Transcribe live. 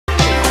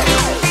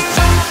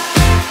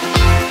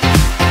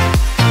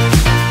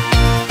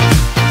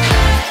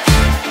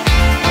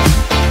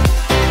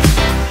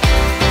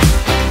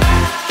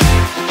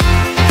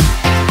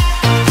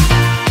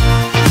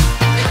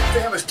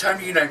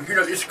and I'm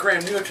here to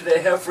Instagram new today. I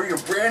have for you a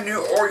brand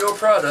new Oreo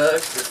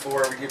product.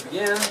 Before we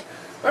begin,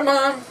 my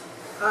mom,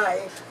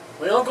 hi,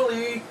 my Uncle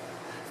Lee,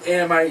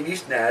 and my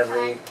niece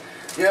Natalie.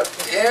 Yep,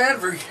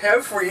 and we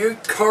have for you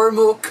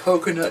caramel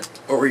coconut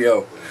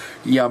Oreo.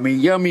 Yummy,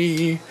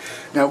 yummy.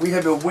 Now we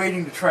have been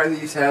waiting to try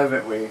these,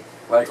 haven't we?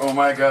 Like, oh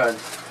my god.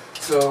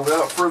 So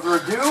without further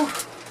ado,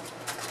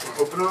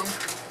 we'll open them.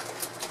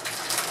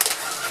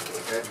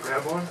 Okay,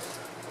 grab one.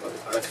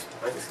 I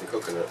like the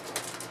coconut.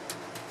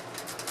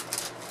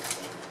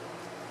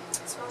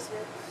 it smells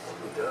good.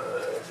 It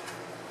does.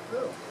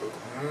 Oh.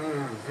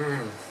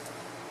 Mm-hmm.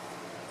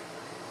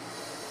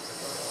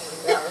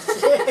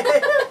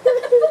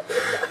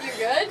 You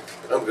good?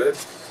 I'm good.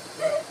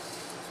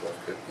 Smells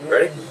good.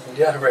 Ready?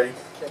 Yeah, ready.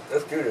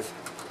 Let's do this.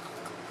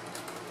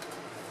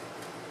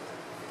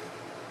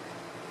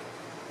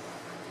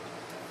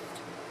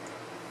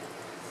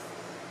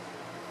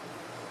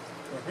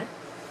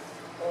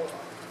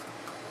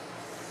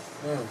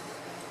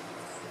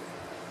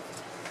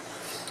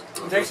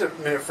 It takes a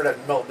minute for that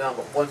to melt down,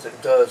 but once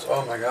it does,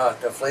 oh my god,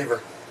 that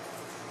flavor.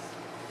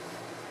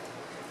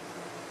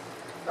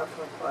 That's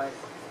not fine.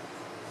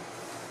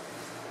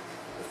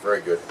 It's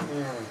very good.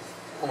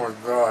 Oh my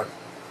god.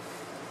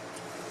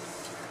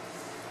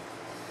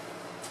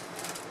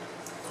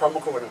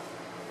 Caramel coconut.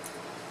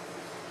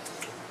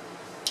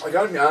 I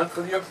gotta be honest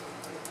with you,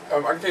 I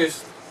can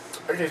taste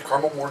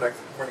caramel more than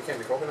I can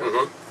the coconut.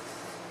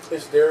 Mm-hmm.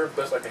 It's there,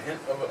 but it's like a hint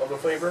of the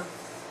flavor.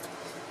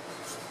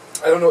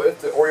 I don't know if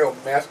the Oreo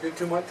masked it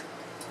too much,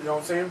 you know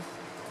what I'm saying?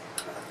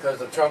 Because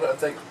the chocolate, I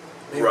think,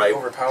 maybe Right.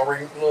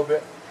 overpowering a little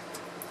bit.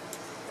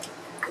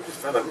 It's just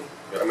fine. I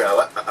mean,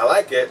 I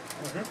like it.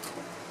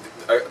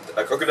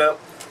 I cook it up,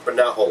 but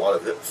not a whole lot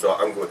of it, so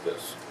I'm good with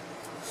this.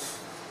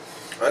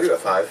 I give it a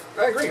 5.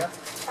 I agree.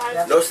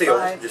 Yeah. No seal,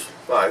 Five. just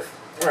 5.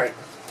 Alright.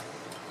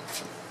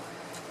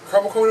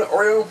 Caramel coconut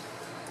Oreo,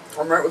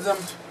 I'm right with them.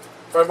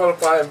 5 out of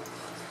 5.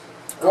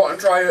 Go out and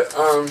try it.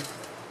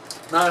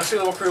 Not a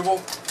seal of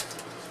approval,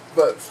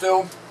 but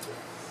still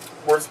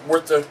worth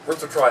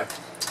the try.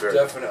 Sure.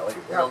 Definitely.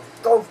 Now,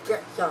 go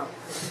get some.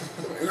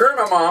 You're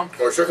my mom.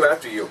 Or she'll come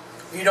after you.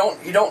 You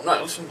don't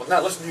not listen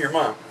to your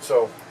mom.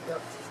 So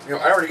Yep. you know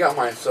I already got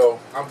mine, so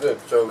I'm good.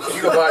 So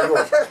you go buy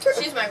yours.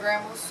 She's my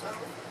grandma's, so.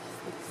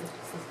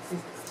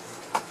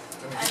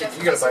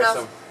 You gotta buy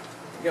some.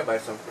 You gotta buy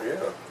some. Yeah.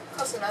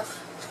 Close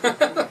enough.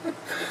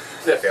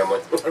 It's that family.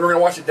 And we're gonna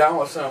wash it down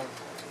with some.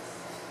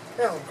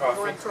 Now, you Coffee.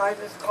 want to try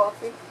this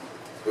coffee?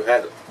 Who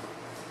has it?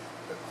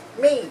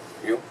 Me.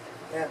 You?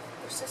 Yeah.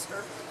 Your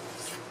sister.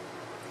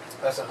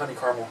 That's a honey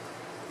caramel.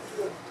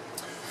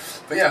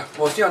 But yeah,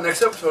 we'll see you on the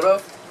next episode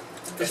of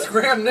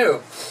Instagram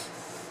New.